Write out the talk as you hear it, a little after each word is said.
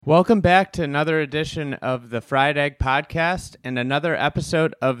Welcome back to another edition of the Fried Egg Podcast and another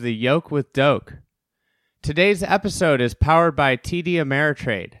episode of the Yolk with Doak. Today's episode is powered by TD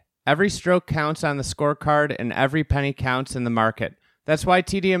Ameritrade. Every stroke counts on the scorecard and every penny counts in the market. That's why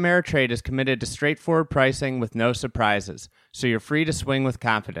TD Ameritrade is committed to straightforward pricing with no surprises, so you're free to swing with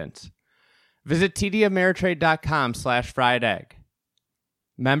confidence. Visit tdameritrade.com/friedegg.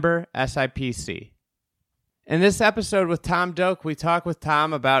 Member SIPC. In this episode with Tom Doak, we talk with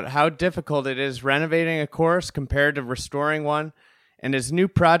Tom about how difficult it is renovating a course compared to restoring one, and his new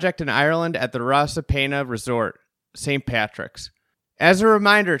project in Ireland at the Rosapenna Resort, St. Patrick's. As a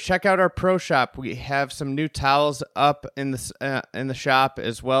reminder, check out our pro shop. We have some new towels up in the shop,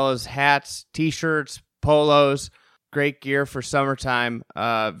 as well as hats, t-shirts, polos, great gear for summertime.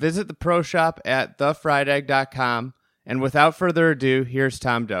 Visit the pro shop at thefriedegg.com. And without further ado, here's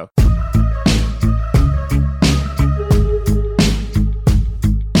Tom Doak.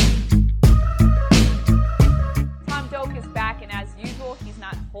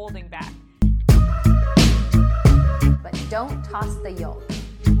 Holding back. But don't toss the yolk.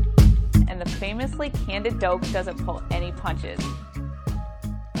 And the famously candid Doak doesn't pull any punches.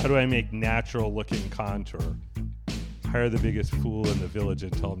 How do I make natural looking contour? Hire the biggest fool in the village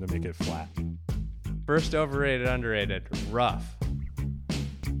and tell him to make it flat. First overrated, underrated, rough.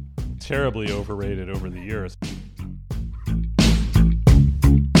 Terribly overrated over the years.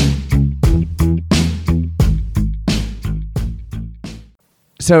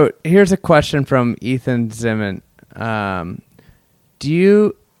 So here's a question from Ethan Zimmern. Do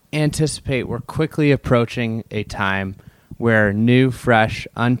you anticipate we're quickly approaching a time where new, fresh,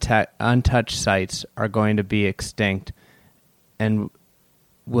 untouched sites are going to be extinct and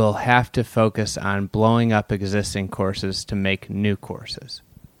we'll have to focus on blowing up existing courses to make new courses?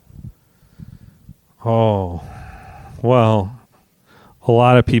 Oh, well, a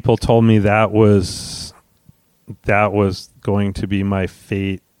lot of people told me that was going to be my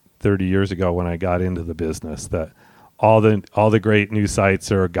fate 30 years ago when I got into the business, that all the great new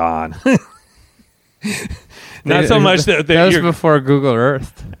sites are gone. Not so much that was before Google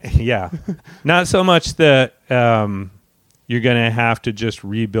Earth. Yeah. Not so much that you're going to have to just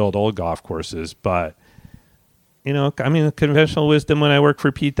rebuild old golf courses, but the conventional wisdom when I worked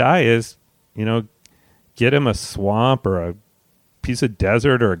for Pete Dye is, get him a swamp or a piece of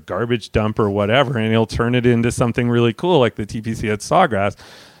desert or a garbage dump or whatever, and he'll turn it into something really cool like the TPC at Sawgrass.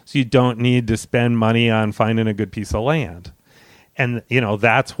 So you don't need to spend money on finding a good piece of land. And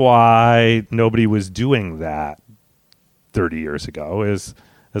that's why nobody was doing that 30 years ago. It's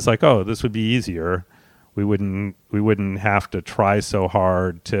like, oh, this would be easier. We wouldn't have to try so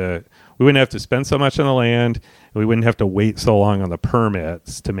hard we wouldn't have to spend so much on the land, and we wouldn't have to wait so long on the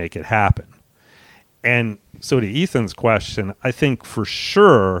permits to make it happen. And so to Ethan's question, I think for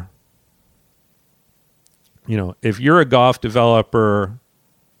sure, if you're a golf developer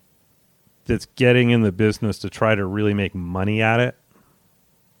that's getting in the business to try to really make money at it,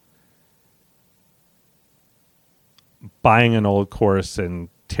 buying an old course and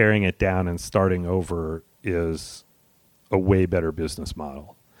tearing it down and starting over is a way better business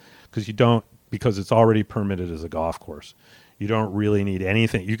model, because it's already permitted as a golf course. You don't really need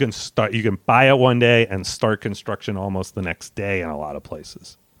anything. You can buy it one day and start construction almost the next day in a lot of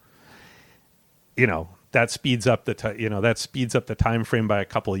places. That speeds up the time frame by a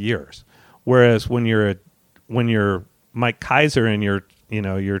couple of years. Whereas when you're Mike Kaiser and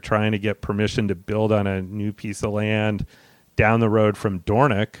you're trying to get permission to build on a new piece of land down the road from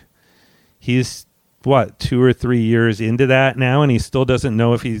Dornick, he's 2 or 3 years into that now, and he still doesn't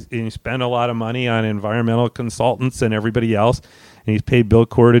know if he spent a lot of money on environmental consultants and everybody else, and he's paid Bill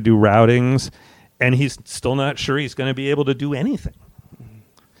Core to do routings, and he's still not sure he's going to be able to do anything.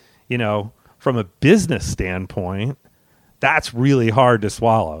 From a business standpoint, that's really hard to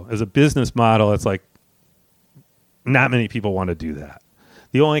swallow. As a business model, it's like not many people want to do that.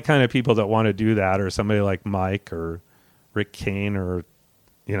 The only kind of people that want to do that are somebody like Mike or Rick Kane or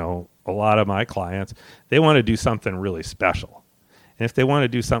a lot of my clients. They want to do something really special. And if they want to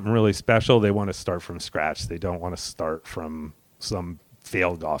do something really special, they want to start from scratch. They don't want to start from some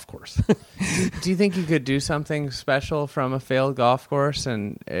failed golf course. Do you think you could do something special from a failed golf course?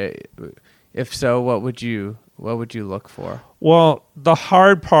 And if so, what would you look for? Well, the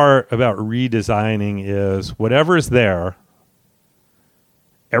hard part about redesigning is whatever's there,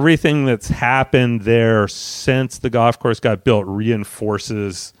 everything that's happened there since the golf course got built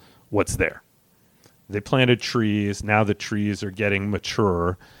reinforces what's there. They planted trees. Now the trees are getting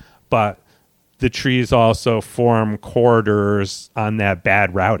mature, but the trees also form corridors on that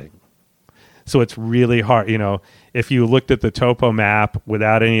bad routing. So it's really hard. if you looked at the topo map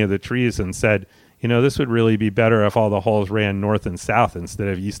without any of the trees and said, this would really be better if all the holes ran north and south instead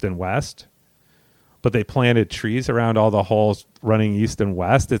of east and west, but they planted trees around all the holes running east and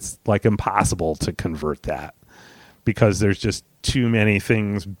west, it's like impossible to convert that because there's just too many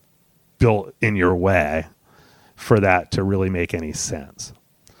things built in your way for that to really make any sense.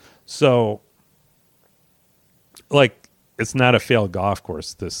 So, like, it's not a failed golf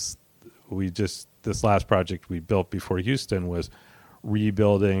course. This last project we built before Houston was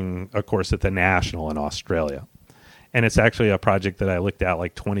rebuilding a course at the National in Australia. And it's actually a project that I looked at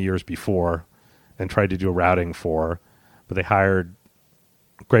like 20 years before and tried to do a routing for, but they hired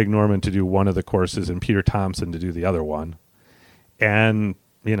Greg Norman to do one of the courses and Peter Thompson to do the other one. And,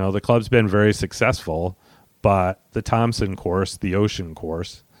 the club's been very successful, but the Thompson course, the Ocean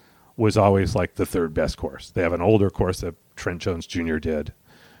course, was always like the third best course. They have an older course that Trent Jones Jr. did.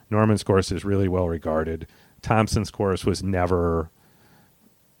 Norman's course is really well regarded. Thompson's course was never,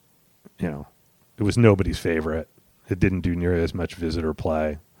 it was nobody's favorite. It didn't do nearly as much visitor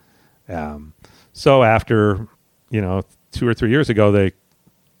play. So after, 2 or 3 years ago,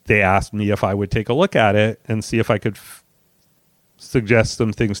 they asked me if I would take a look at it and see if I could suggest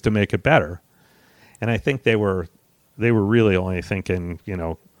some things to make it better. And I think they were really only thinking,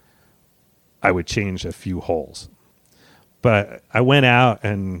 I would change a few holes. But I went out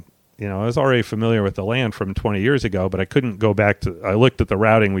and, I was already familiar with the land from 20 years ago, but I couldn't go back I looked at the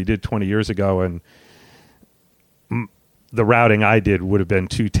routing we did 20 years ago, and the routing I did would have been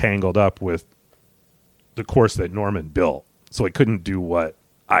too tangled up with the course that Norman built. So I couldn't do what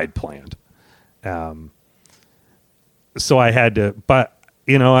I'd planned. So I had to, but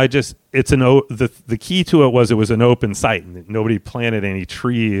the key to it was an open site and nobody planted any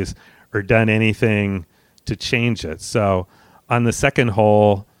trees or done anything to change it. So on the second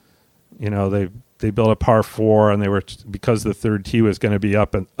hole, they built a par 4 and because the third tee was going to be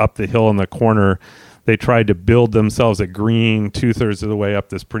up the hill in the corner, they tried to build themselves a green 2/3 of the way up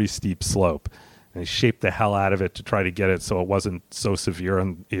this pretty steep slope. And they shaped the hell out of it to try to get it so it wasn't so severe.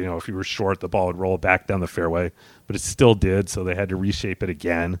 And, if you were short, the ball would roll back down the fairway. But it still did, so they had to reshape it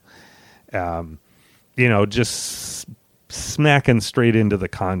again. Just smacking straight into the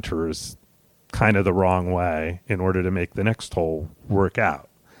contours kind of the wrong way in order to make the next hole work out.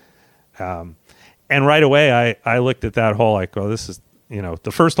 And right away, I looked at that hole like, this is,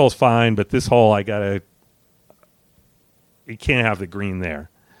 the first hole's fine, but this hole, you can't have the green there.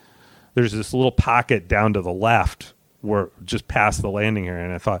 There's this little pocket down to the left where just past the landing area.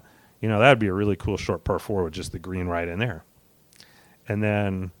 And I thought, that'd be a really cool short par 4 with just the green right in there. And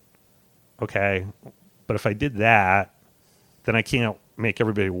then, okay, but if I did that, then I can't make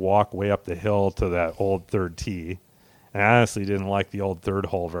everybody walk way up the hill to that old third tee. And I honestly didn't like the old third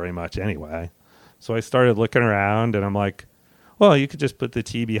hole very much anyway. So I started looking around and I'm like, well, you could just put the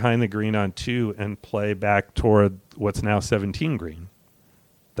tee behind the green on 2 and play back toward what's now 17 green.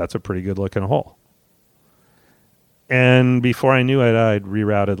 That's a pretty good looking hole. And before I knew it, I'd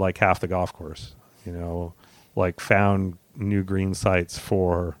rerouted like half the golf course, found new green sites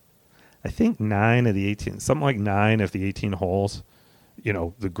for, I think 9 of the 18, something like 9 of the 18 holes.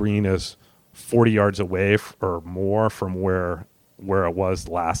 The green is 40 yards away or more from where it was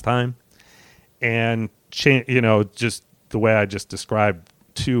last time. And, just the way I just described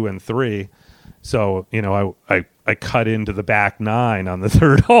 2 and 3. So, I cut into the back 9 on the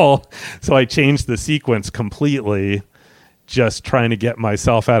third hole. So I changed the sequence completely, just trying to get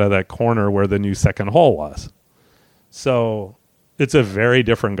myself out of that corner where the new second hole was. So it's a very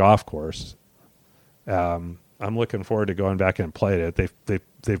different golf course. I'm looking forward to going back and playing it. They've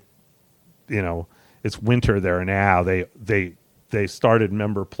it's winter there now. They started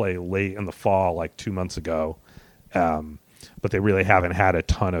member play late in the fall, like 2 months ago. But they really haven't had a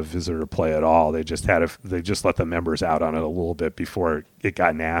ton of visitor play at all. They just let the members out on it a little bit before it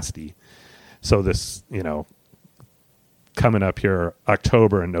got nasty. So this, coming up here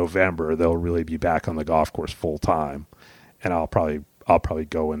October and November, they'll really be back on the golf course full time. And I'll probably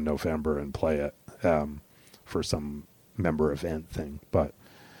go in November and play it for some member event thing. But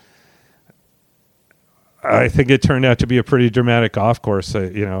I think it turned out to be a pretty dramatic golf course.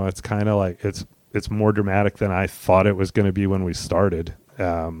 It's kind of like it's more dramatic than I thought it was going to be when we started.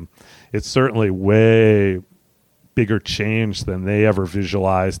 It's certainly way bigger change than they ever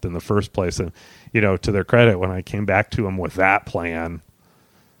visualized in the first place. And, to their credit, when I came back to them with that plan,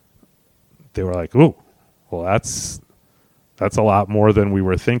 they were like, "Ooh, well, that's a lot more than we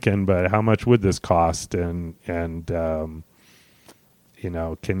were thinking, but how much would this cost? And can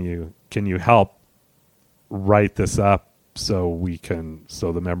you help write this up so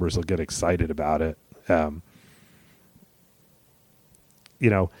the members will get excited about it?"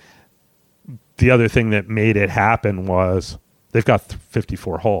 the other thing that made it happen was they've got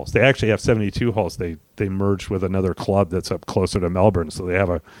 54 holes. They actually have 72 holes. They merged with another club that's up closer to Melbourne, so they have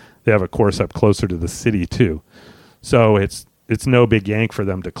a course up closer to the city too. So it's no big yank for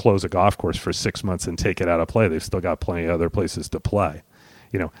them to close a golf course for 6 months and take it out of play. They've still got plenty of other places to play.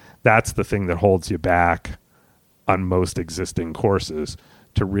 That's the thing that holds you back on most existing courses.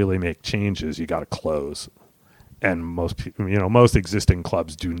 To really make changes, you got to close. And most existing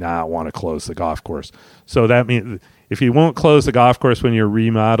clubs do not want to close the golf course. So that means if you won't close the golf course when you're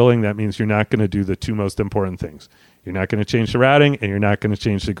remodeling, that means you're not going to do the two most important things. You're not going to change the routing, and you're not going to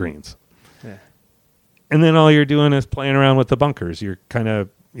change the greens. Yeah. And then all you're doing is playing around with the bunkers. You're kind of,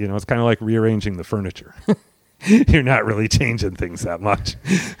 it's kind of like rearranging the furniture. You're not really changing things that much.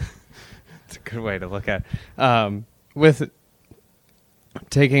 It's a good way to look at it. With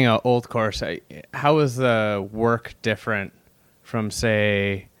taking an old course, how is the work different from,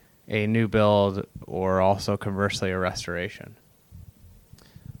 say, a new build or also conversely a restoration?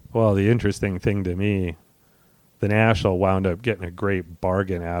 Well, the interesting thing to me, the National wound up getting a great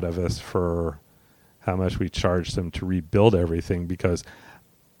bargain out of us for how much we charged them to rebuild everything, because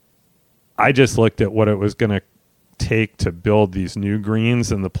I just looked at what it was going to take to build these new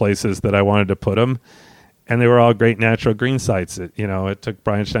greens in the places that I wanted to put them. And they were all great natural green sites. It took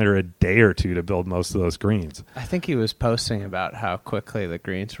Brian Schneider a day or two to build most of those greens. I think he was posting about how quickly the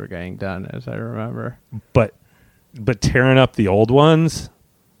greens were getting done, as I remember. But tearing up the old ones,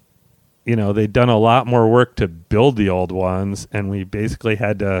 they'd done a lot more work to build the old ones, and we basically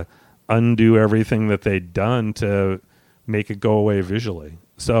had to undo everything that they'd done to make it go away visually.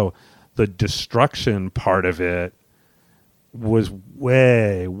 So the destruction part of it was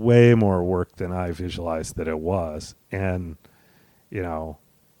way, way more work than I visualized that it was. And,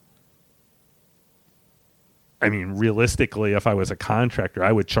 realistically, if I was a contractor,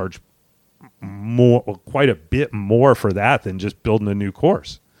 I would charge quite a bit more for that than just building a new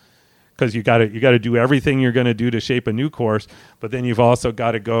course. Because you got to do everything you're going to do to shape a new course, but then you've also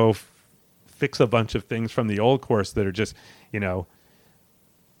got to go fix a bunch of things from the old course that are just,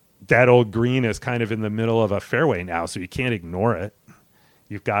 that old green is kind of in the middle of a fairway now, so you can't ignore it.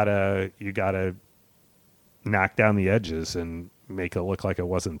 You gotta knock down the edges and make it look like it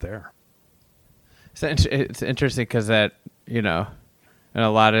wasn't there. It's interesting because that, in a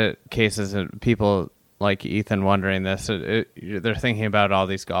lot of cases, people like Ethan wondering this, they're thinking about all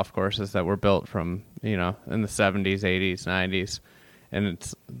these golf courses that were built from, in the 70s, 80s, 90s. And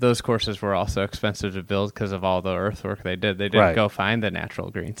those courses were also expensive to build because of all the earthwork they did. They didn't go find the natural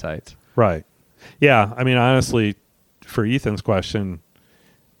green sites. Right. Yeah. Honestly, for Ethan's question,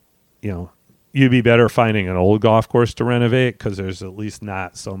 you'd be better finding an old golf course to renovate because there's at least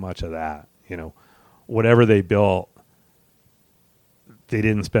not so much of that. Whatever they built, they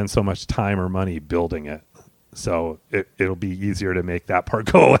didn't spend so much time or money building it. So it'll be easier to make that part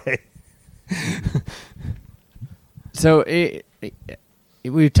go away. So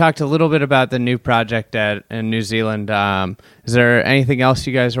we talked a little bit about the new project in New Zealand. Is there anything else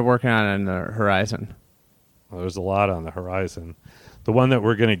you guys are working on the horizon? Well, there's a lot on the horizon. The one that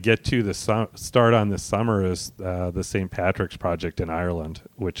we're going to get to start on this summer is the St. Patrick's project in Ireland,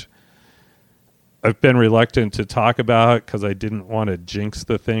 which I've been reluctant to talk about because I didn't want to jinx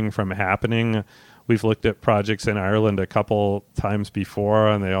the thing from happening. We've looked at projects in Ireland a couple times before,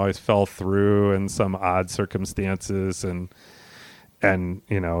 and they always fell through in some odd circumstances. And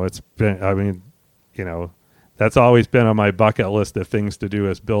it's been, that's always been on my bucket list of things to do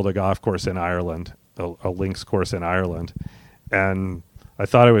is build a golf course in Ireland, a links course in Ireland. And I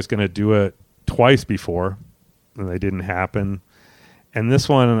thought I was going to do it twice before, and they didn't happen. And this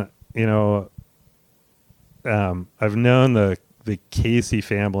one, I've known the Casey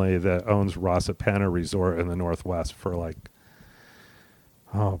family that owns Rosapenna Resort in the Northwest for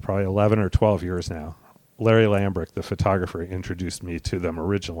probably 11 or 12 years now. Larry Lambrick, the photographer, introduced me to them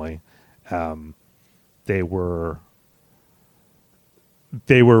originally. They were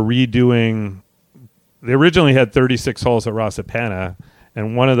redoing. They originally had 36 holes at Rosapenna,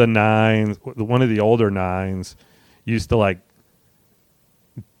 and one of the older nines used to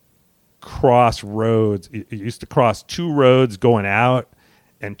cross roads. It used to cross two roads going out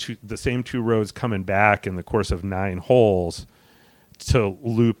and the same two roads coming back in the course of 9 holes to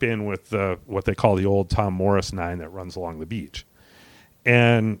loop in with what they call the old Tom Morris 9 that runs along the beach.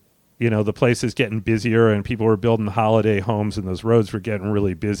 And the place is getting busier, and people were building holiday homes, and those roads were getting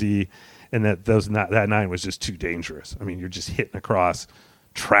really busy, and that 9 was just too dangerous. You're just hitting across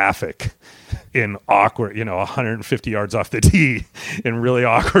traffic in awkward, 150 yards off the tee in really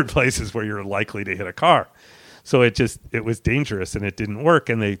awkward places where you're likely to hit a car. So it was dangerous and it didn't work.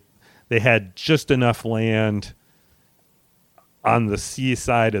 And they had just enough land on the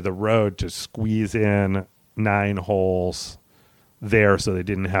seaside of the road to squeeze in 9 holes there so they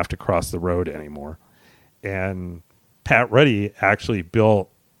didn't have to cross the road anymore. And Pat Ruddy actually built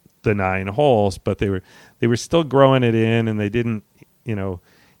the 9 holes, but they were still growing it in, and they didn't,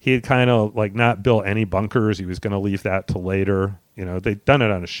 he had kind of like not built any bunkers. He was going to leave that to later. They'd done it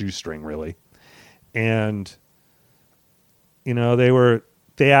on a shoestring really. And,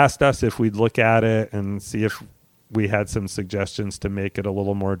 they asked us if we'd look at it and see if we had some suggestions to make it a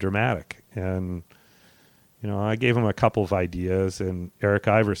little more dramatic. And, I gave them a couple of ideas, and Eric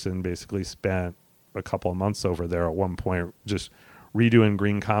Iverson basically spent a couple of months over there at one point just redoing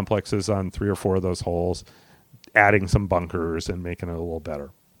green complexes on 3 or 4 of those holes, adding some bunkers and making it a little better.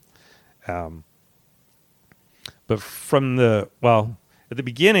 But at the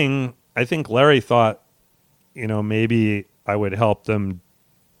beginning, I think Larry thought, maybe I would help them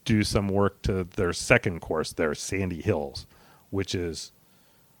do some work to their second course, their Sandy Hills, which is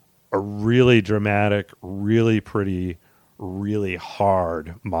a really dramatic, really pretty, really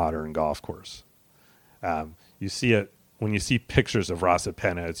hard modern golf course. You see it when you see pictures of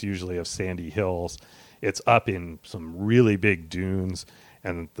Rosapenna, it's usually of Sandy Hills. It's up in some really big dunes,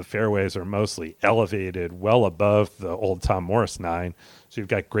 and the fairways are mostly elevated well above the old Tom Morris 9. So you've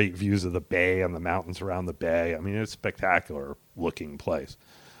got great views of the bay and the mountains around the bay. I mean, it's a spectacular looking place,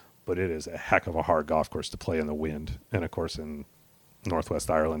 but it is a heck of a hard golf course to play in the wind. And of course, in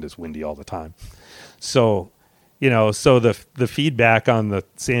Northwest Ireland, it's windy all the time. So, so the feedback on the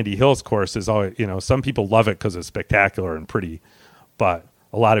Sandy Hills course is always, some people love it because it's spectacular and pretty, but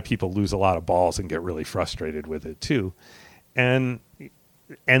a lot of people lose a lot of balls and get really frustrated with it too. And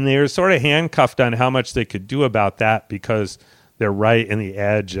they're sort of handcuffed on how much they could do about that because they're right in the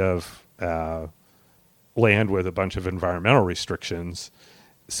edge of land with a bunch of environmental restrictions.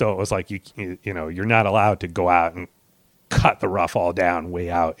 So it was like, you're not allowed to go out and cut the rough all down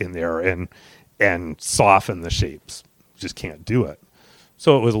way out in there and soften the shapes. Just can't do it.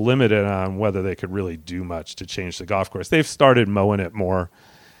 So it was limited on whether they could really do much to change the golf course. They've started mowing it more.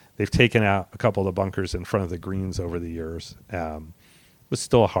 They've taken out a couple of the bunkers in front of the greens over the years. It was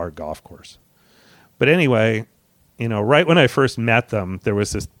still a hard golf course. But anyway, right when I first met them, there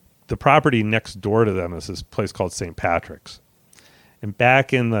was the property next door to them is this place called St. Patrick's. And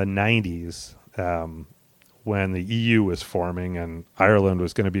back in the 90s, when the EU was forming and Ireland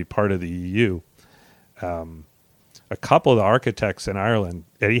was going to be part of the EU, a couple of the architects in Ireland,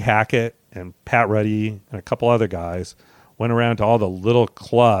 Eddie Hackett and Pat Ruddy and a couple other guys, went around to all the little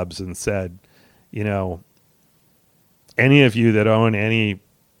clubs and said, any of you that own any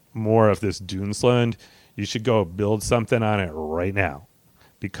more of this dunesland, you should go build something on it right now,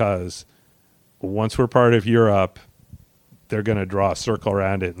 because once we're part of Europe, they're going to draw a circle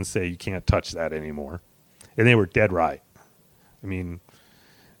around it and say you can't touch that anymore. And they were dead right. I mean,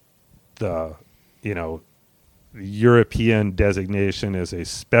 the European designation is a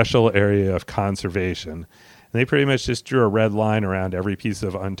special area of conservation. And they pretty much just drew a red line around every piece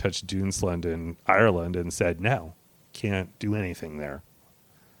of untouched dunesland in Ireland and said, no, can't do anything there.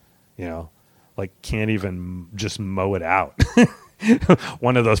 Can't even just mow it out.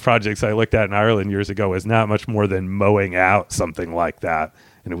 One of those projects I looked at in Ireland years ago was not much more than mowing out something like that,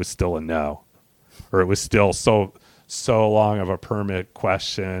 and it was still a no. Or it was still so long of a permit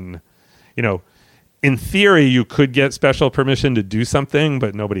question. In theory, you could get special permission to do something,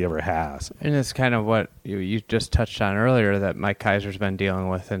 but nobody ever has. And it's kind of what you just touched on earlier that Mike Kaiser's been dealing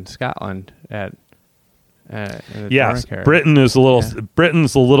with in Scotland at yes, Britain's a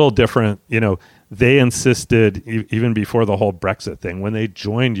little different. They insisted, even before the whole Brexit thing, when they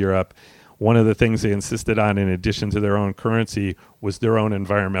joined Europe, one of the things they insisted on, in addition to their own currency, was their own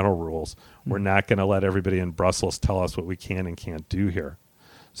environmental rules. We're not going to let everybody in Brussels tell us what we can and can't do here.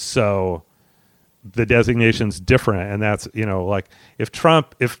 So the designation's different, and that's, if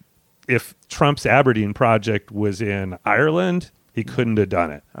Trump's Aberdeen project was in Ireland, he couldn't have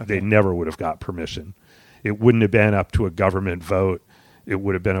done it. Okay. They never would have got permission. It wouldn't have been up to a government vote. It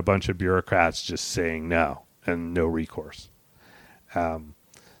would have been a bunch of bureaucrats just saying no and no recourse.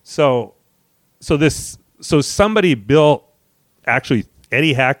 So somebody built, actually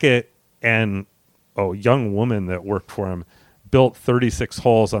Eddie Hackett and a young woman that worked for him built 36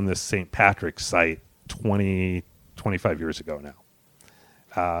 holes on this St. Patrick's site 25 years ago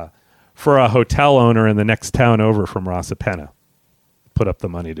now, for a hotel owner in the next town over from Rosapenna. Put up the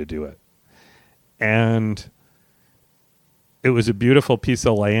money to do it. And it was a beautiful piece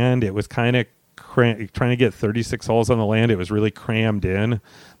of land. It was kind of trying to get 36 holes on the land. It was really crammed in.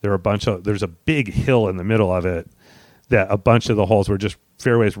 There's a big hill in the middle of it that a bunch of the holes were just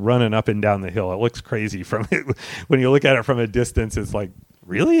fairways running up and down the hill. It looks crazy from it. When you look at it from a distance, it's like,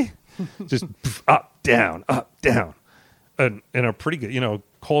 really? Just up, down, and a pretty good,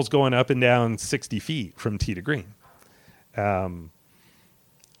 holes going up and down 60 feet from tee to green.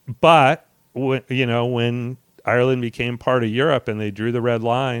 But when Ireland became part of Europe and they drew the red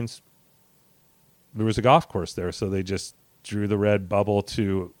lines, there was a golf course there, so they just drew the red bubble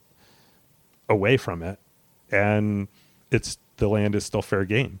away from it, and the land is still fair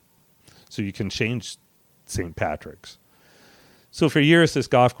game, so you can change St. Patrick's. So for years, this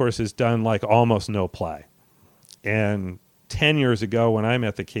golf course has done like almost no play, and 10 years ago when I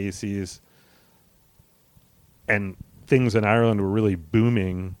met the Caseys and things in Ireland were really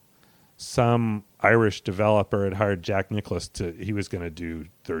booming, some Irish developer had hired Jack Nicklaus he was going to do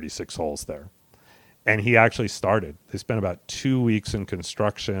 36 holes there. And he actually started. They spent about 2 weeks in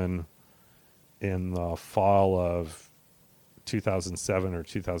construction in the fall of 2007 or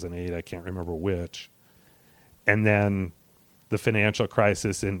 2008. I can't remember which. And then the financial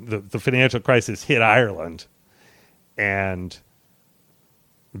crisis the financial crisis hit Ireland, and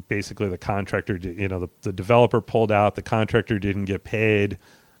basically the contractor the developer pulled out, the contractor didn't get paid,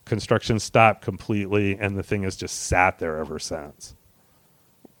 construction stopped completely, and the thing has just sat there ever since.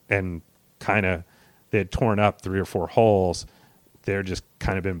 And they had torn up 3 or 4 holes. They're just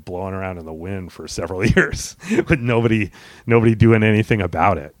kind of been blowing around in the wind for several years with nobody doing anything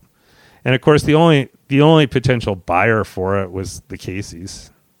about it. And of course, the only potential buyer for it was the Caseys,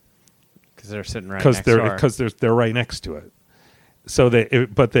 because they're sitting right next door. Because they're right next to it. So they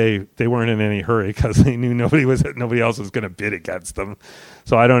weren't in any hurry because they knew nobody else was going to bid against them.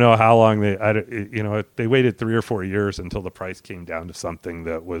 So I don't know how long they waited 3 or 4 years until the price came down to something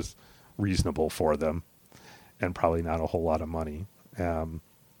that was reasonable for them, and probably not a whole lot of money, and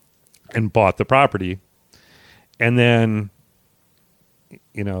bought the property. And then,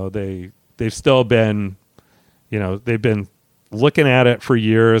 they've still been, they've been looking at it for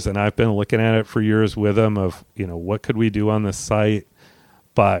years, and I've been looking at it for years with them of, what could we do on this site?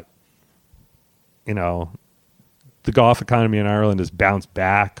 But, the golf economy in Ireland has bounced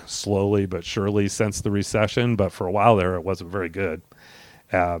back slowly but surely since the recession, but for a while there, it wasn't very good.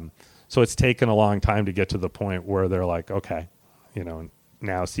 So it's taken a long time to get to the point where they're like, okay,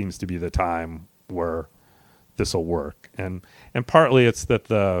 now seems to be the time where this will work. And partly it's that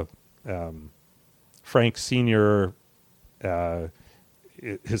the Frank Sr.,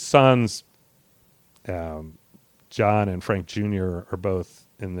 his sons, John and Frank Jr., are both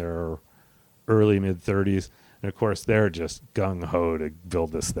in their early mid-30s. And of course, they're just gung-ho to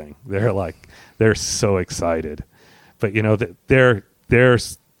build this thing. They're so excited. But,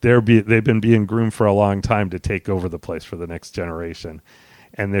 they've been being groomed for a long time to take over the place for the next generation.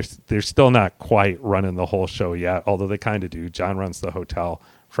 And they're still not quite running the whole show yet, although they kind of do. John runs the hotel.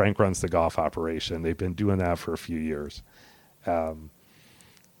 Frank runs the golf operation. They've been doing that for a few years. And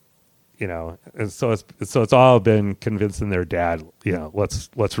so it's all been convincing their dad,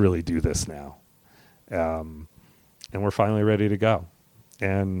 let's really do this now. And we're finally ready to go.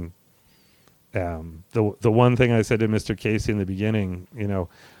 And the one thing I said to Mr. Casey in the beginning,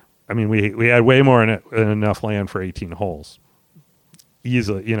 we had way more than enough land for 18 holes.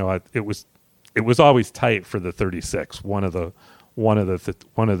 Easily, it was always tight for the 36. One of the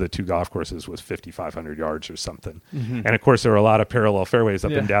 2 golf courses was 5,500 yards or something. Mm-hmm. And of course, there were a lot of parallel fairways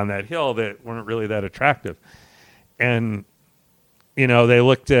up and down that hill that weren't really that attractive. And they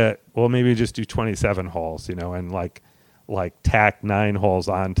looked at, well, maybe just do 27 holes, and like tack 9 holes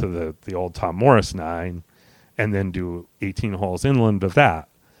onto the old Tom Morris 9, and then do 18 holes inland of that.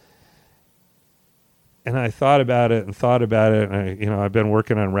 And I thought about it, and I've been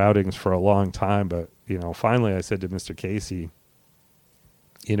working on routings for a long time, but finally I said to Mr. Casey,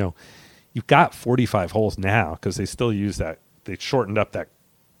 you've got 45 holes now, because they still use that. They shortened up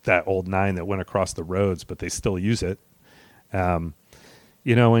that old 9 that went across the roads, but they still use it. And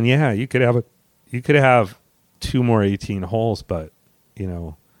you could have 2 more 18 holes, but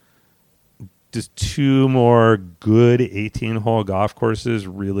does 2 more good 18-hole golf courses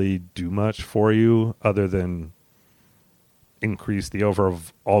really do much for you other than increase the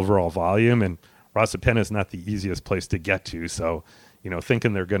overall volume? And Rosapenna is not the easiest place to get to, so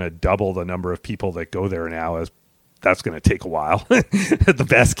thinking they're going to double the number of people that go there now, that's going to take a while at the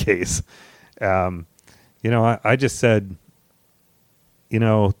best case. I just said,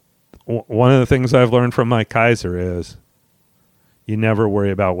 one of the things I've learned from Mike Kaiser is you never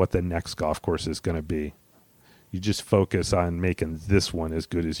worry about what the next golf course is going to be. You just focus on making this one as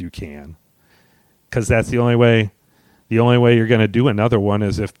good as you can. because that's the only way. The only way you're going to do another one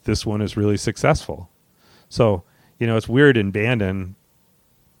is if this one is really successful. So, it's weird in Bandon.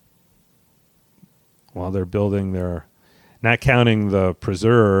 While they're building not counting the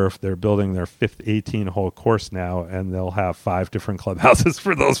preserve, they're building their 5th 18-hole course now, and they'll have 5 different clubhouses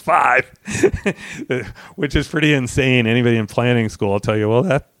for those 5, which is pretty insane. Anybody in planning school will tell you, well,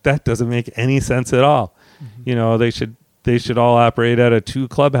 that doesn't make any sense at all. Mm-hmm. They should all operate out of 2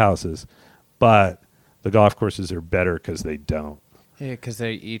 clubhouses, but the golf courses are better because they don't. Yeah, because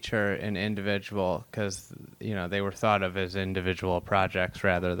they each are an individual, because they were thought of as individual projects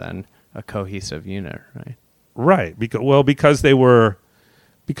rather than a cohesive unit, right? Right. Because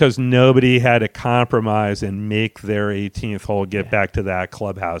nobody had to compromise and make their 18th hole get back to that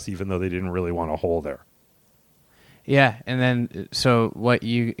clubhouse, even though they didn't really want a hole there. Yeah, and then so what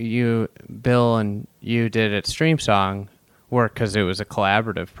you Bill and you did at Streamsong worked because it was a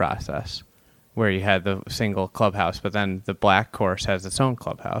collaborative process where you had the single clubhouse, but then the black course has its own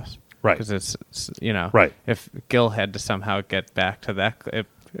clubhouse, right? Because it's right. If Gil had to somehow get back to that, it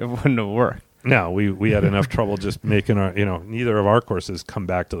wouldn't have worked. No, we had enough trouble just making our, neither of our courses come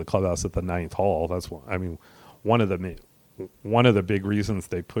back to the clubhouse at the 9th hole. That's one of the big reasons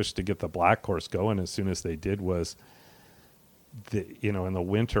they pushed to get the black course going as soon as they did was in the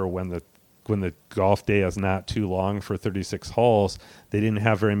winter when the golf day is not too long for 36 holes, they didn't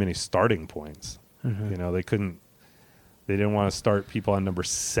have very many starting points. Mm-hmm. They didn't want to start people on number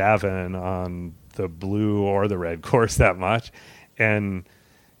 7 on the blue or the red course that much. And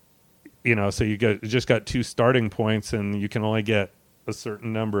so you just got 2 starting points, and you can only get a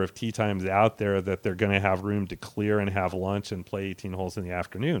certain number of tee times out there that they're going to have room to clear and have lunch and play 18 holes in the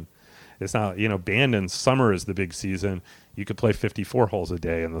afternoon. It's not, Bandon, summer is the big season. You could play 54 holes a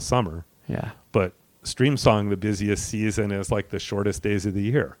day in the summer. Yeah. But Streamsong, the busiest season, is like the shortest days of the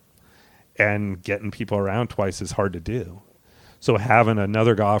year. And getting people around twice is hard to do. So having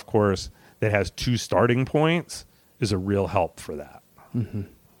another golf course that has 2 starting points is a real help for that. Mm-hmm.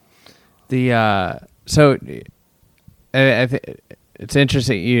 So it's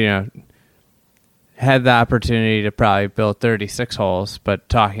interesting, had the opportunity to probably build 36 holes, but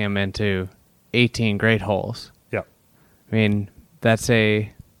talking them into 18 great holes. Yeah.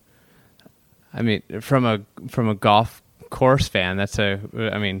 From a golf course fan,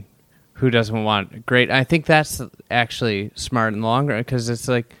 who doesn't want great? I think that's actually smart in the long run, because it's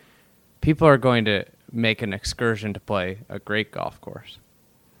like people are going to make an excursion to play a great golf course.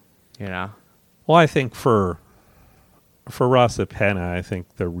 Well, I think for Rosapenna, I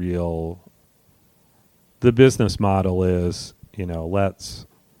think the business model is,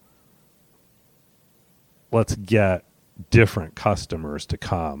 let's get different customers to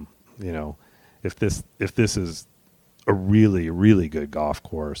come. If this is a really, really good golf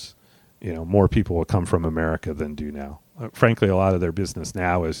course, more people will come from America than do now. Frankly, a lot of their business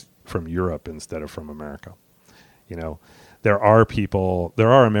now is from Europe instead of from America. There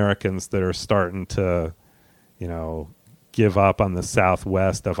are Americans that are starting to, give up on the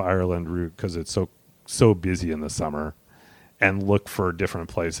southwest of Ireland route because it's so busy in the summer, and look for different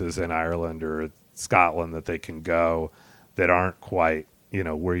places in Ireland or Scotland that they can go that aren't quite,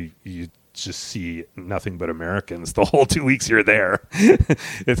 where you just see nothing but Americans the whole 2 weeks you're there.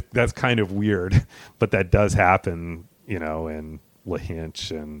 That's kind of weird, but that does happen, in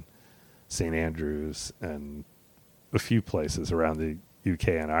Lahinch and St. Andrews and a few places around the UK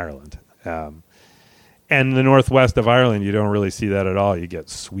and Ireland. And the northwest of Ireland, you don't really see that at all. You get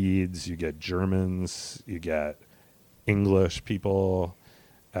Swedes, you get Germans, you get English people,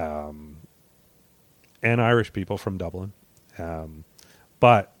 and Irish people from Dublin.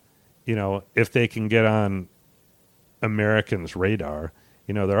 But, if they can get on Americans' radar,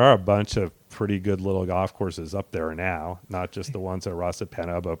 there are a bunch of pretty good little golf courses up there now, not just the ones at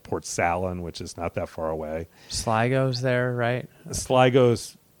Rosapenna, but Port Salin, which is not that far away. Sligo's there, right?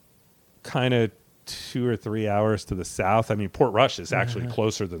 Sligo's kind of 2 or 3 hours to the south. Port Rush is actually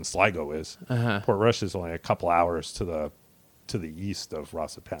closer than Sligo is. Port Rush is only a couple hours to the east of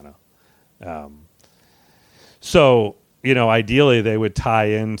Rosapenna. So, ideally they would tie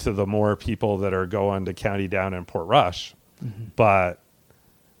into the more people that are going to County Down and Port Rush, but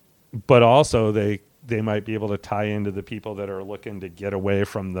also they might be able to tie into the people that are looking to get away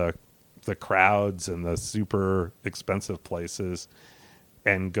from the crowds and the super expensive places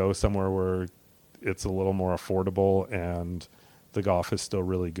and go somewhere where it's a little more affordable and the golf is still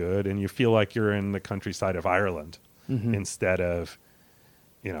really good. And you feel like you're in the countryside of Ireland instead of,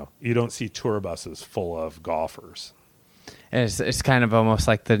 you don't see tour buses full of golfers. And it's kind of almost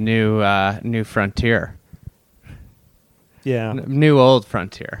like the new frontier. Yeah. New old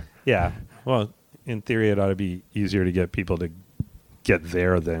frontier. Yeah. Well, in theory, it ought to be easier to get people to get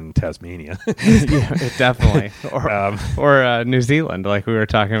there than Tasmania. Yeah, definitely. Or New Zealand, like we were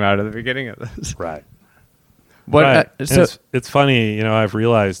talking about at the beginning of this. Right. What? Right. So It's funny, I've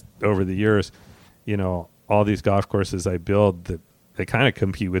realized over the years, all these golf courses I build, that they kind of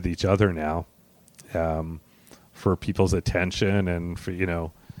compete with each other now, for people's attention and for,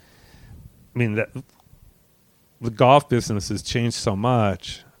 that the golf business has changed so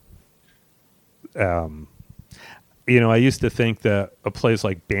much. I used to think that a place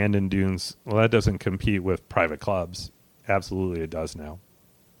like Bandon Dunes, well, that doesn't compete with private clubs. Absolutely it does now.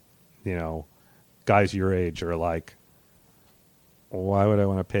 Guys your age are like, why would I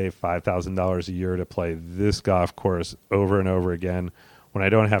want to pay $5,000 a year to play this golf course over and over again when I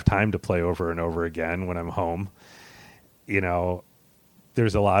don't have time to play over and over again when I'm home?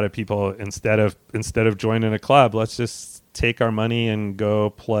 There's a lot of people, instead of joining a club, let's just take our money and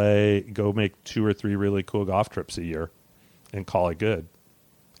go make 2 or 3 really cool golf trips a year and call it good.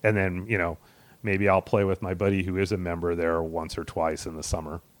 And then, maybe I'll play with my buddy who is a member there once or twice in the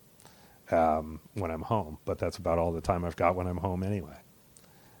summer when I'm home. But that's about all the time I've got when I'm home anyway.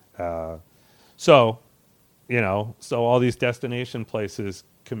 So all these destination places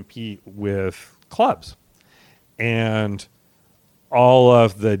compete with clubs. And all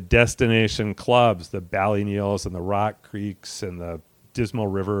of the destination clubs, the Ballyneals and the Rock Creeks and the Dismal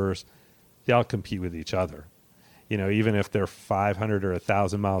Rivers, they all compete with each other. Even if they're 500 or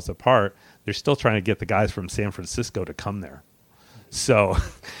 1,000 miles apart, they're still trying to get the guys from San Francisco to come there. So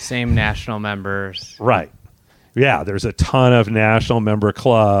same national members. Right. Yeah, there's a ton of national member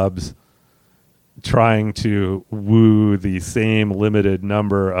clubs trying to woo the same limited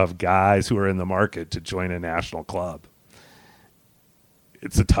number of guys who are in the market to join a national club.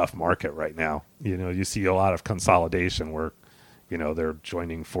 It's a tough market right now. You see a lot of consolidation where, they're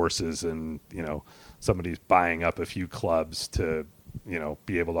joining forces and, somebody's buying up a few clubs to,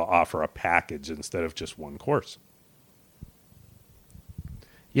 be able to offer a package instead of just one course.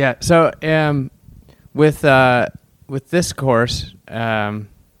 Yeah. So with this course,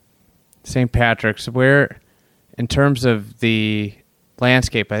 St. Patrick's, where in terms of the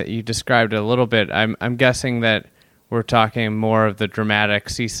landscape, you described it a little bit. I'm guessing that we're talking more of the dramatic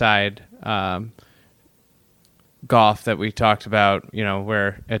seaside golf that we talked about,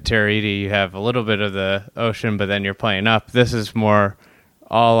 where at Territi you have a little bit of the ocean, but then you're playing up. This is more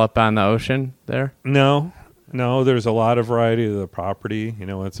all up on the ocean there? No, there's a lot of variety to the property.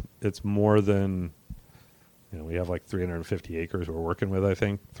 It's more than, we have like 350 acres we're working with, I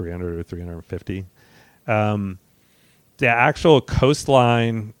think, 300 or 350. The actual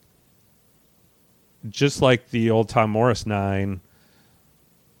coastline, just like the old Tom Morris 9,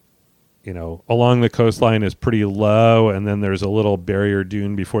 along the coastline is pretty low, and then there's a little barrier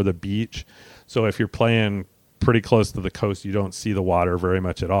dune before the beach. So if you're playing pretty close to the coast, you don't see the water very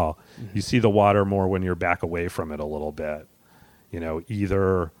much at all. Mm-hmm. You see the water more when you're back away from it a little bit,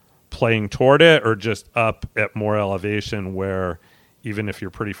 either playing toward it or just up at more elevation where even if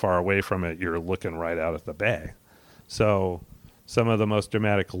you're pretty far away from it, you're looking right out at the bay. So some of the most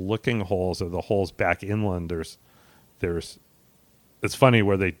dramatic looking holes are the holes back inland. There's it's funny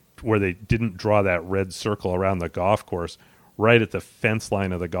where they didn't draw that red circle around the golf course right at the fence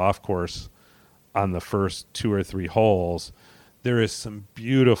line of the golf course on the first 2 or 3 holes. There is some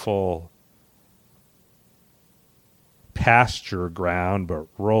beautiful pasture ground, but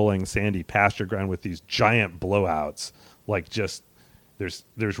rolling sandy pasture ground with these giant blowouts. Like just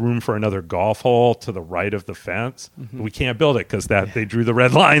there's room for another golf hole to the right of the fence. Mm-hmm. But we can't build it because they drew the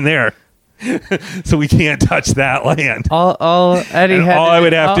red line there. So we can't touch that land. All I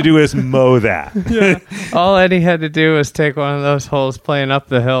would have to do is mow that. Yeah. All Eddie had to do was take one of those holes playing up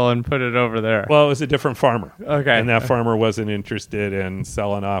the hill and put it over there. Well, it was a different farmer. Okay. And that farmer wasn't interested in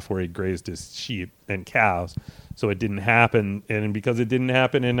selling off where he grazed his sheep and cows. So it didn't happen. And because it didn't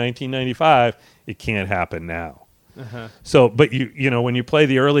happen in 1995, it can't happen now. Uh-huh. So, but when you play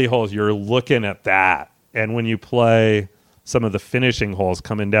the early holes, you're looking at that. And when you play some of the finishing holes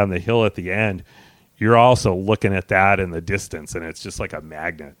coming down the hill at the end, you're also looking at that in the distance, and it's just like a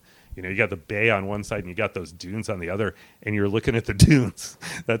magnet. You got the bay on one side and you got those dunes on the other, and you're looking at the dunes.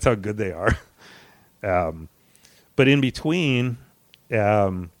 That's how good they are. But in between,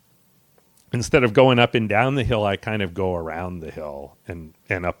 instead of going up and down the hill, I kind of go around the hill and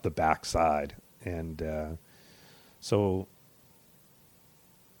up the backside. And so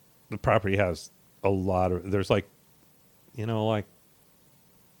the property has a lot of, there's like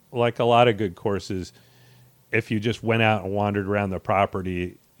a lot of good courses, if you just went out and wandered around the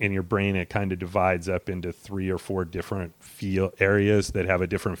property, in your brain it kind of divides up into 3 or 4 different feel areas that have a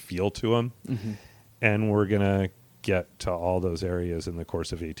different feel to them. Mm-hmm. and we're going to get to all those areas in the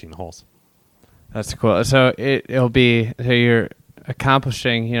course of 18 holes. That's cool. So it'll be, so you're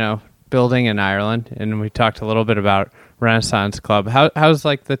accomplishing, building in Ireland, and we talked a little bit about Renaissance Club. How's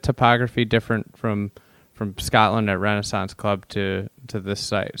like the topography different from Scotland at Renaissance Club to this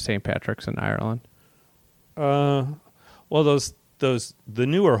site, St. Patrick's in Ireland? Well, the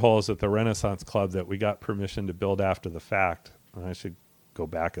newer holes at the Renaissance Club that we got permission to build after the fact, I should go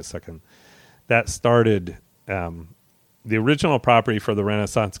back a second. That started the original property for the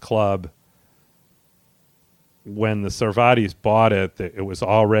Renaissance Club. When the Servatis bought it, it was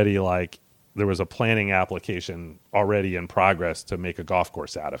already like there was a planning application already in progress to make a golf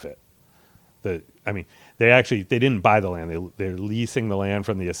course out of it. They didn't buy the land. They're leasing the land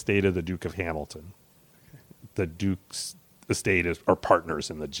from the estate of the Duke of Hamilton. The Duke's estate are partners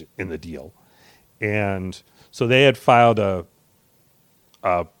in the deal, and so they had filed a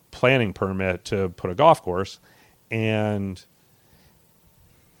planning permit to put a golf course. And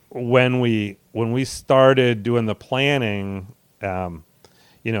when we started doing the planning,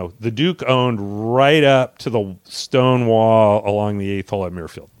 the Duke owned right up to the stone wall along the 8th hole at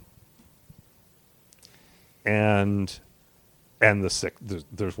Muirfield. And the 6th,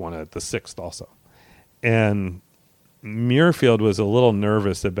 there's one at the 6th also. And Muirfield was a little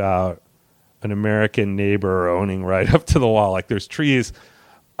nervous about an American neighbor owning right up to the wall. Like there's trees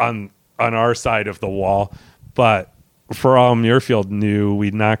on our side of the wall, but for all Muirfield knew,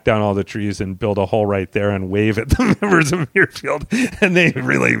 we'd knock down all the trees and build a hole right there and wave at the members of Muirfield. And they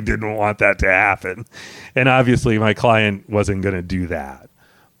really didn't want that to happen. And obviously my client wasn't going to do that.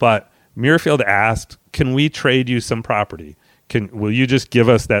 But Muirfield asked, can we trade you some property? Will you just give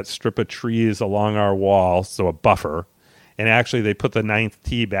us that strip of trees along our wall, so a buffer? And actually they put the 9th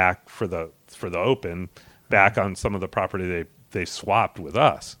tee back for the open back on some of the property they swapped with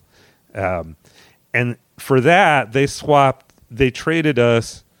us. And for that, they traded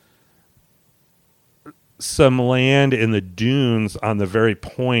us some land in the dunes on the very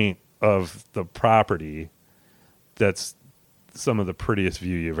point of the property. That's some of the prettiest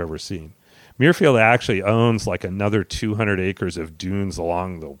view you've ever seen. Muirfield actually owns like another 200 acres of dunes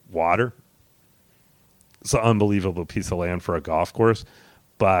along the water. It's an unbelievable piece of land for a golf course,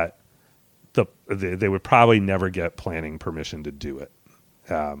 but they would probably never get planning permission to do it.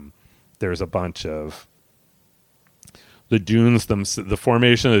 There's a bunch of the dunes, the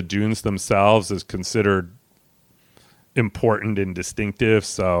formation of the dunes themselves is considered important and distinctive.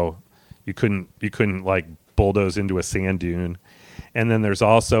 So you couldn't like bulldoze into a sand dune. And then there's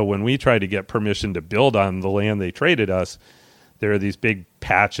also, when we tried to get permission to build on the land they traded us, there are these big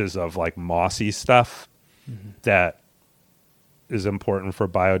patches of like mossy stuff that is important for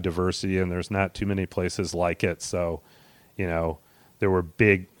biodiversity, and there's not too many places like it. So, there were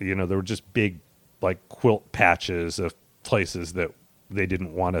just big like quilt patches of places that they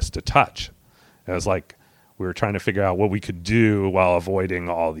didn't want us to touch. It was like we were trying to figure out what we could do while avoiding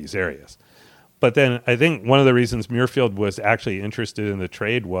all these areas. But then I think one of the reasons Muirfield was actually interested in the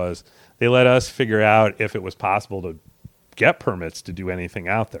trade was they let us figure out if it was possible to get permits to do anything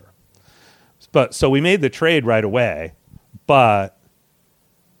out there. But so we made the trade right away, but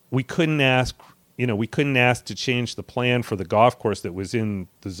we couldn't ask to change the plan for the golf course that was in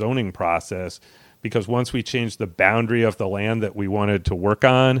the zoning process, because once we changed the boundary of the land that we wanted to work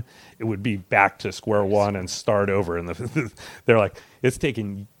on, it would be back to square one and start over. And they're like, it's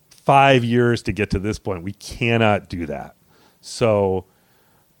taken 5 years to get to this point. We cannot do that. So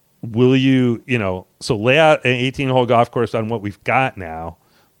will you, so lay out an 18-hole golf course on what we've got now,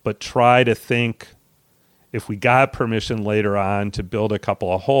 but try to think if we got permission later on to build a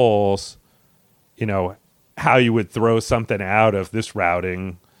couple of holes, how you would throw something out of this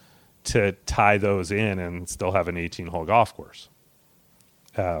routing to tie those in and still have an 18-hole golf course.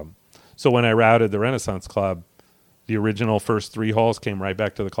 So when I routed the Renaissance Club, the original first 3 holes came right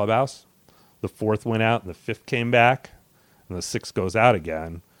back to the clubhouse. The 4th went out, and the 5th came back, and the 6th goes out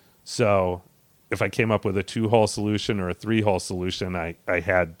again. So if I came up with a 2-hole solution or a 3-hole solution, I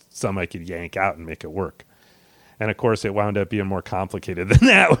had some I could yank out and make it work. And of course, it wound up being more complicated than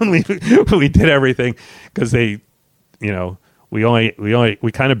that when we did everything, because we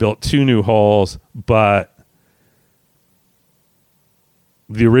kind of built 2 new holes, but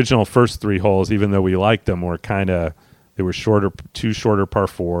the original first 3 holes, even though we liked them, they were shorter, 2 shorter par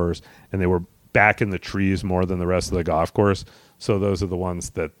 4s, and they were back in the trees more than the rest of the golf course. So those are the ones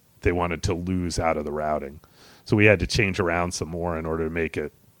that they wanted to lose out of the routing. So we had to change around some more in order to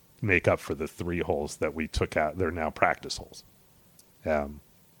make up for the 3 holes that we took out. They're now practice holes.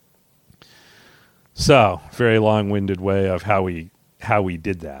 So very long-winded way of how we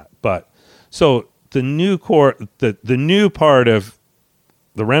did that. But so the new the new part of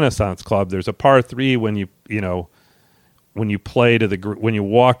the Renaissance Club, there's a par 3 when you play to when you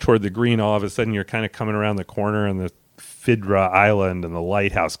walk toward the green, all of a sudden you're kind of coming around the corner and the Fidra Island and the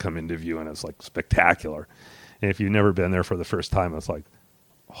lighthouse come into view, and it's like spectacular. And if you've never been there for the first time, it's like,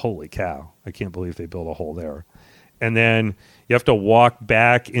 holy cow, I can't believe they built a hole there. And then you have to walk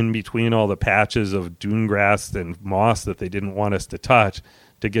back in between all the patches of dune grass and moss that they didn't want us to touch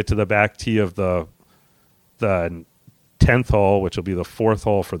to get to the back tee of the 10th hole, which will be the 4th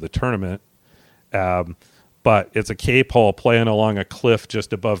hole for the tournament. But it's a cape hole playing along a cliff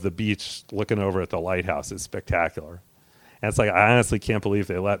just above the beach, looking over at the lighthouse. It's spectacular. And it's like, I honestly can't believe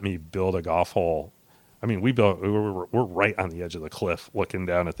they let me build a golf hole. I mean, we're right on the edge of the cliff looking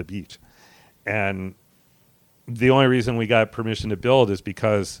down at the beach. And the only reason we got permission to build is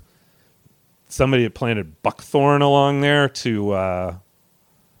because somebody had planted buckthorn along there to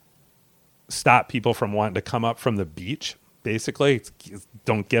stop people from wanting to come up from the beach. Basically,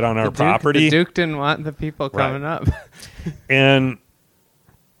 don't get on our property. The Duke didn't want the people coming up. and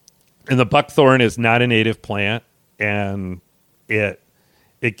the buckthorn is not a native plant, and it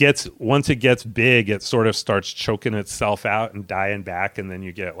gets, once it gets big, it sort of starts choking itself out and dying back, and then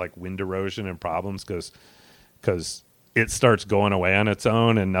you get like wind erosion and problems because it starts going away on its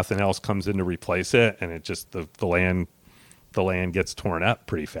own and nothing else comes in to replace it, and it just the land gets torn up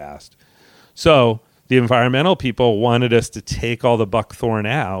pretty fast. So the environmental people wanted us to take all the buckthorn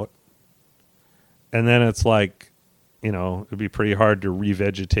out, and then it's like, it'd be pretty hard to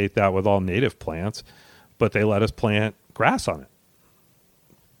revegetate that with all native plants, but they let us plant grass on it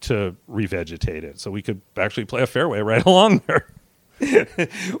to revegetate it, so we could actually play a fairway right along there,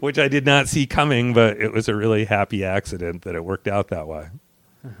 which I did not see coming, but it was a really happy accident that it worked out that way.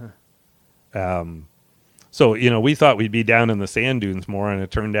 So, we thought we'd be down in the sand dunes more, and it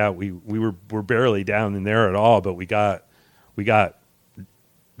turned out we're barely down in there at all, but we got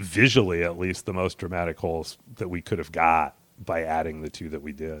visually at least the most dramatic holes that we could have got by adding the 2 that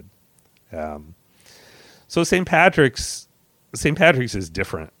we did. So St. Patrick's is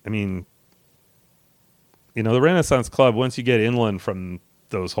different. I mean, the Renaissance Club, once you get inland from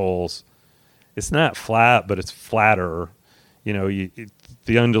those holes, it's not flat, but it's flatter.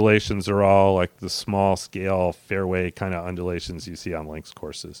 The undulations are all like the small scale fairway kind of undulations you see on links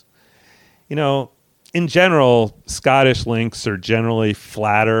courses. In general, Scottish links are generally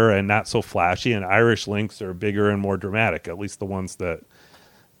flatter and not so flashy, and Irish links are bigger and more dramatic, at least the ones that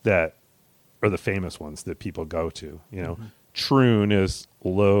are the famous ones that people go to. Troon is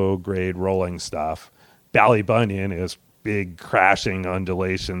low grade rolling stuff. Ballybunion is big crashing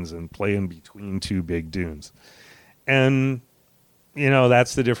undulations and playing between 2 big dunes. And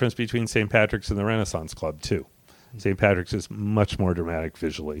that's the difference between St. Patrick's and the Renaissance Club, too. St. Patrick's is much more dramatic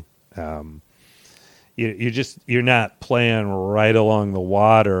visually. You're not playing right along the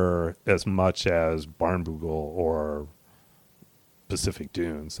water as much as Barnbougle or Pacific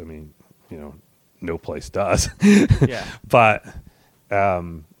Dunes. I mean, no place does. Yeah. But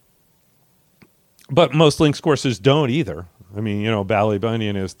most links courses don't either. I mean,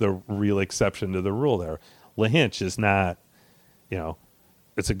 Ballybunion is the real exception to the rule there. Lahinch is not.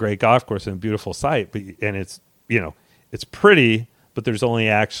 It's a great golf course and a beautiful site, and it's pretty, but there's only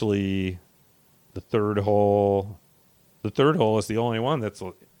actually the third hole. The third hole is the only one that's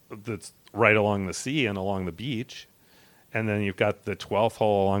right along the sea and along the beach, and then you've got the 12th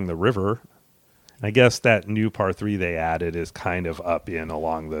hole along the river. I guess that new par 3 they added is kind of up in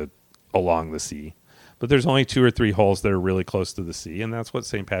along the sea, but there's only 2 or 3 holes that are really close to the sea, and that's what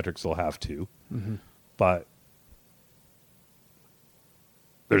St. Patrick's will have too. Mm-hmm. But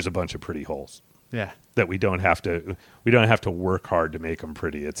there's a bunch of pretty holes. Yeah. That we don't have to work hard to make them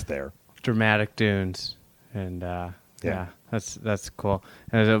pretty. It's there. Dramatic dunes. And yeah, that's cool.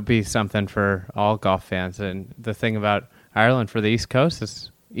 And it'll be something for all golf fans. And the thing about Ireland for the East Coast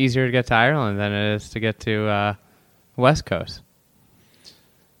is easier to get to Ireland than it is to get to West Coast.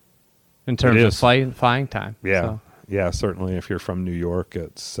 In terms of flying time. Yeah. So. Yeah, certainly if you're from New York,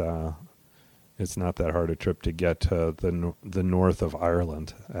 it's not that hard a trip to get to the north of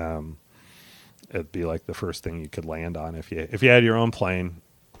Ireland. It'd be like the first thing you could land on if you had your own plane.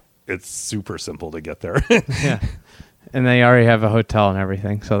 It's super simple to get there. Yeah, and they already have a hotel and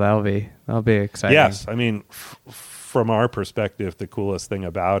everything, so that'll be exciting. Yes, I mean, from our perspective, the coolest thing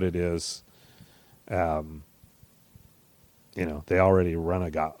about it is, they already run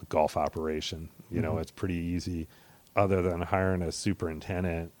a golf operation. It's pretty easy. Other than hiring a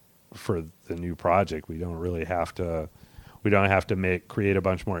superintendent for the new project, we don't have to create a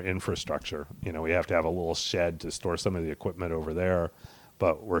bunch more infrastructure. We have to have a little shed to store some of the equipment over there,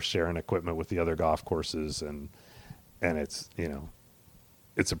 but we're sharing equipment with the other golf courses, and it's,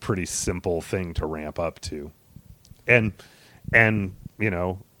 it's a pretty simple thing to ramp up to, and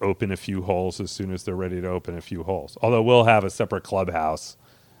open a few holes as soon as they're ready to open a few holes. Although we'll have a separate clubhouse.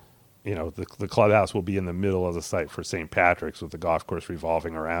 The clubhouse will be in the middle of the site for St. Patrick's with the golf course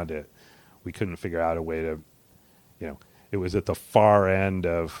revolving around it. We couldn't figure out a way to, it was at the far end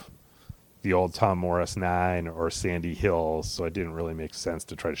of the old Tom Morris 9 or Sandy Hills, so it didn't really make sense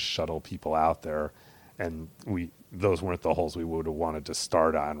to try to shuttle people out there. And those weren't the holes we would have wanted to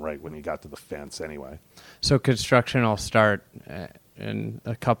start on right when you got to the fence anyway. So construction will start in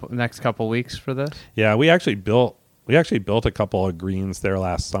next couple weeks for this? Yeah, we actually built a couple of greens there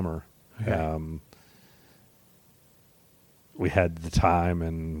last summer. Okay. We had the time,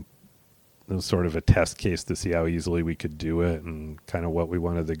 and it was sort of a test case to see how easily we could do it and kind of what we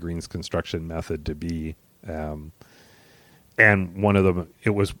wanted the greens construction method to be. And one of them, it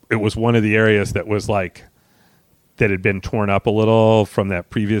was one of the areas that was like, that had been torn up a little from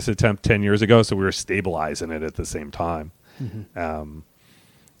that previous attempt 10 years ago. So we were stabilizing it at the same time. Mm-hmm.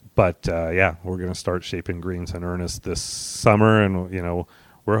 But we're going to start shaping greens in earnest this summer. And,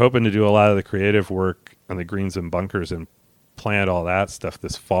 we're hoping to do a lot of the creative work on the greens and bunkers and plant all that stuff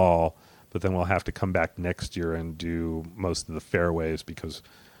this fall. But then we'll have to come back next year and do most of the fairways because,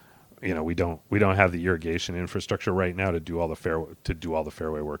 we don't have the irrigation infrastructure right now to do all the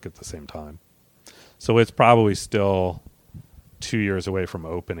fairway work at the same time. So it's probably still 2 years away from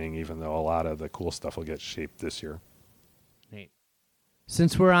opening, even though a lot of the cool stuff will get shaped this year. Neat.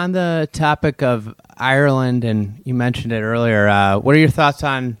 Since we're on the topic of Ireland, and you mentioned it earlier, what are your thoughts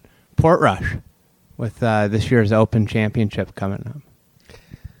on Portrush with this year's Open Championship coming up?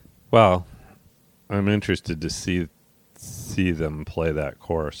 Well, I'm interested to see them play that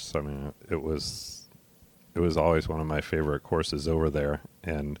course. I mean, it was always one of my favorite courses over there,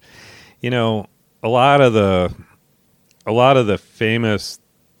 and a lot of the famous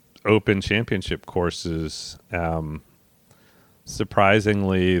Open Championship courses,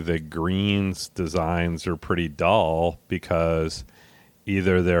 surprisingly, the greens designs are pretty dull because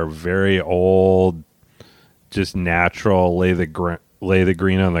either they're very old, just natural, lay the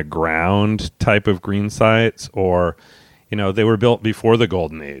green on the ground type of green sites, or they were built before the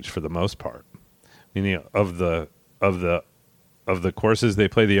golden age for the most part. I mean, of the courses they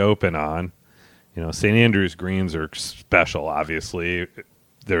play the Open on, St. Andrews greens are special, obviously.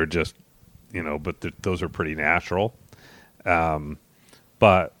 They're just, but those are pretty natural.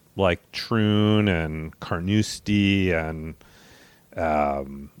 But like Troon and Carnoustie and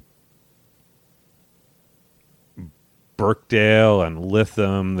Birkdale and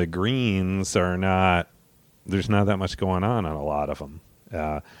Lytham, the greens are not, there's not that much going on a lot of them.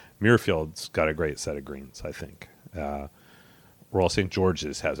 Muirfield's got a great set of greens, I think. Royal St.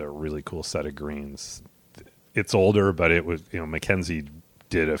 George's has a really cool set of greens. It's older, but it was, Mackenzie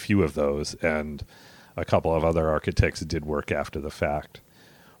did a few of those, and a couple of other architects did work after the fact.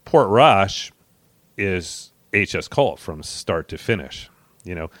 Portrush is HS Colt from start to finish.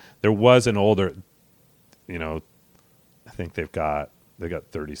 There was an older, I think they got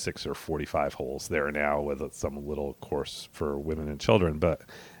 36 or 45 holes there now with some little course for women and children, but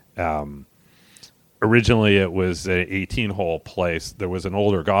originally it was an 18-hole place. There was an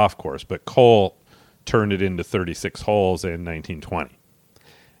older golf course, but Colt turned it into 36 holes in 1920.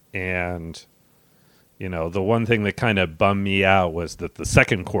 And, the one thing that kind of bummed me out was that the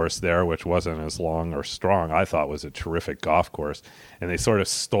second course there, which wasn't as long or strong, I thought was a terrific golf course. And they sort of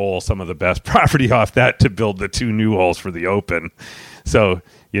stole some of the best property off that to build the two new holes for the Open. So,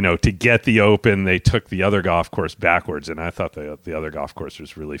 to get the Open, they took the other golf course backwards, and I thought the other golf course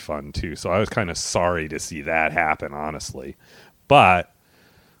was really fun too. So I was kind of sorry to see that happen, honestly. But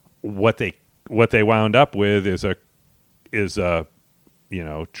what they wound up with is a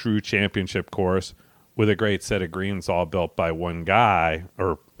true championship course with a great set of greens, all built by one guy,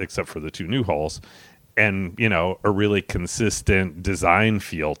 or except for the two new holes, and a really consistent design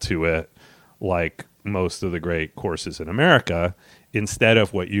feel to it, like most of the great courses in America, instead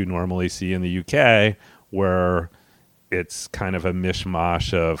of what you normally see in the UK, where it's kind of a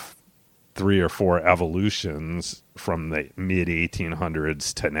mishmash of 3 or 4 evolutions from the mid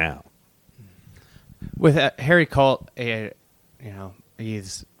 1800s to now. With Harry Colt,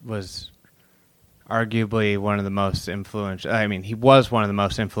 was arguably one of the most influential. I mean, he was one of the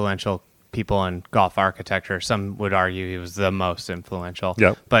most influential people in golf architecture. Some would argue he was the most influential.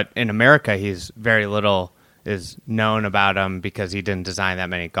 Yep. But in America, he's very little is known about him because he didn't design that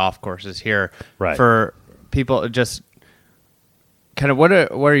many golf courses here. Right. For people, just kind of what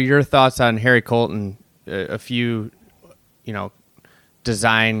are your thoughts on Harry Colt and a few,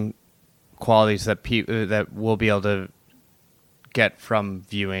 design qualities that that we'll be able to get from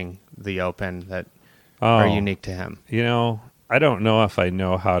viewing the Open that are unique to him? You know, I don't know if I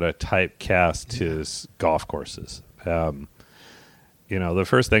know how to typecast his golf courses. You know, the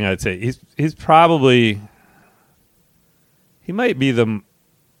first thing I'd say, he's probably, he might be the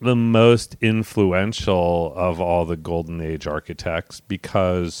most influential of all the Golden Age architects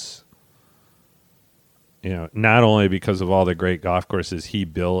because, you know, not only because of all the great golf courses he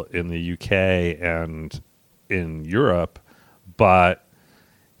built in the UK and in Europe, but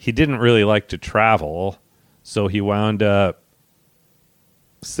he didn't really like to travel, so he wound up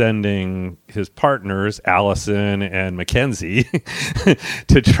sending his partners, Allison and Mackenzie,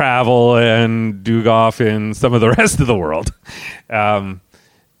 to travel and do golf in some of the rest of the world.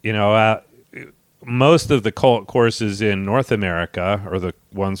 You know, most of the Colt courses in North America, or the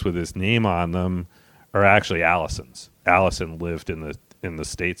ones with his name on them, are actually Allison's. Allison lived in the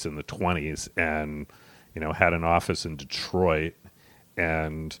States in the 1920s and, you know, had an office in Detroit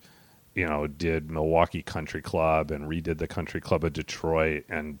and, you know, did Milwaukee Country Club and redid the Country Club of Detroit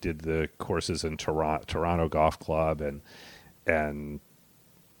and did the courses in Toronto Golf Club and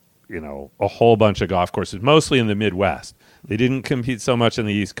you know, a whole bunch of golf courses, mostly in the Midwest. They didn't compete so much on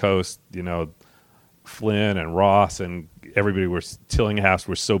the East Coast. You know, Flynn and Ross and everybody Tillinghast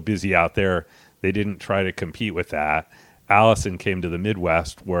were so busy out there, they didn't try to compete with that. Allison came to the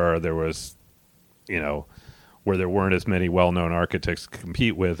Midwest where there was, you know, where there weren't as many well-known architects to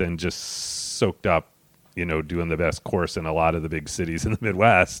compete with, and just soaked up, you know, doing the best course in a lot of the big cities in the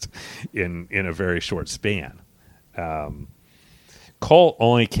Midwest in a very short span. Colt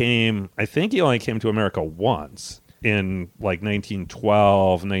only came to America once in like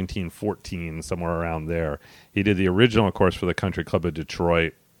 1912, 1914, somewhere around there. He did the original course for the Country Club of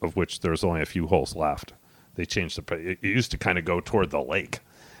Detroit, of which there's only a few holes left. They changed it used to kind of go toward the lake,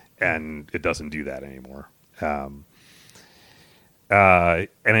 and it doesn't do that anymore. And I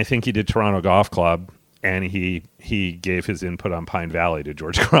think he did Toronto Golf Club, and he gave his input on Pine Valley to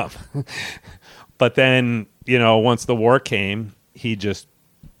George Crump. But then, you know, once the war came, he didn't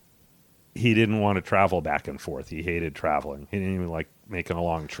want to travel back and forth. He hated traveling. He didn't even like making a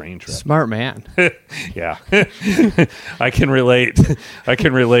long train trip. Smart man. Yeah. I can relate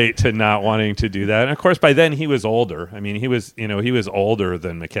to not wanting to do that. And of course, by then he was older. I mean, he was older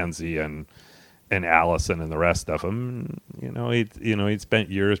than Mackenzie and Allison and the rest of them. He'd spent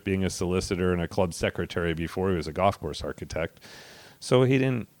years being a solicitor and a club secretary before he was a golf course architect. So he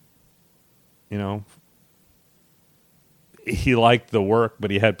didn't, he liked the work, but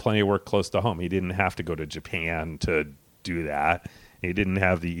he had plenty of work close to home. He didn't have to go to Japan to do that. He didn't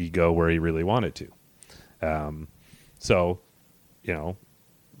have the ego where he really wanted to.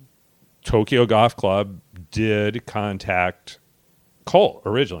 Tokyo Golf Club did contact Colt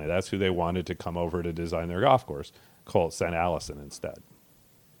originally. That's who they wanted to come over to design their golf course. Colt sent Allison instead.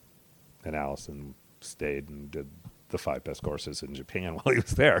 And Allison stayed and did the 5 best courses in Japan while he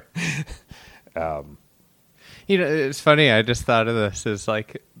was there. It's funny. I just thought of this as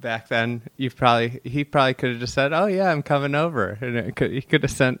like back then. He probably could have just said, "Oh yeah, I'm coming over," and he could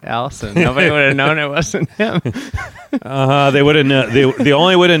have sent Allison. Nobody would have known it wasn't him. They would have known. They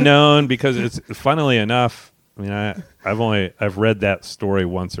only would have known because it's funnily enough. I mean, I've read that story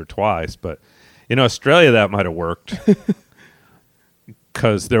once or twice, but in Australia that might have worked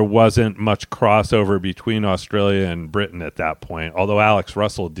because there wasn't much crossover between Australia and Britain at that point. Although Alex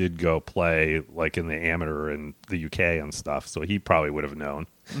Russell did go play like in the amateur in the UK and stuff, so he probably would have known,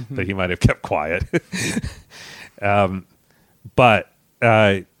 but he might have kept quiet. But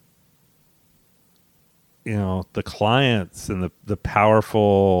the clients and the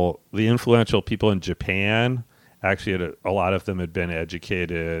powerful, the influential people in Japan, actually a lot of them had been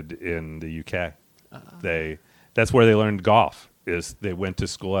educated in the UK. That's where they learned golf. Is they went to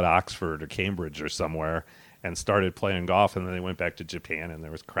school at Oxford or Cambridge or somewhere and started playing golf, and then they went back to Japan, and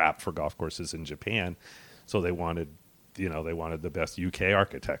there was crap for golf courses in Japan, so they wanted the best UK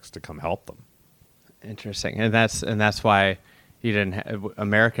architects to come help them. Interesting, and that's why you didn't.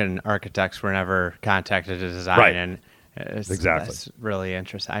 American architects were never contacted to design, right? And exactly, that's really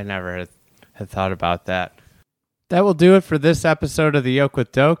interesting. I never had thought about that. That will do it for this episode of The Yolk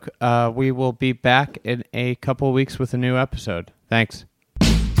with Doak. We will be back in a couple weeks with a new episode. Thanks.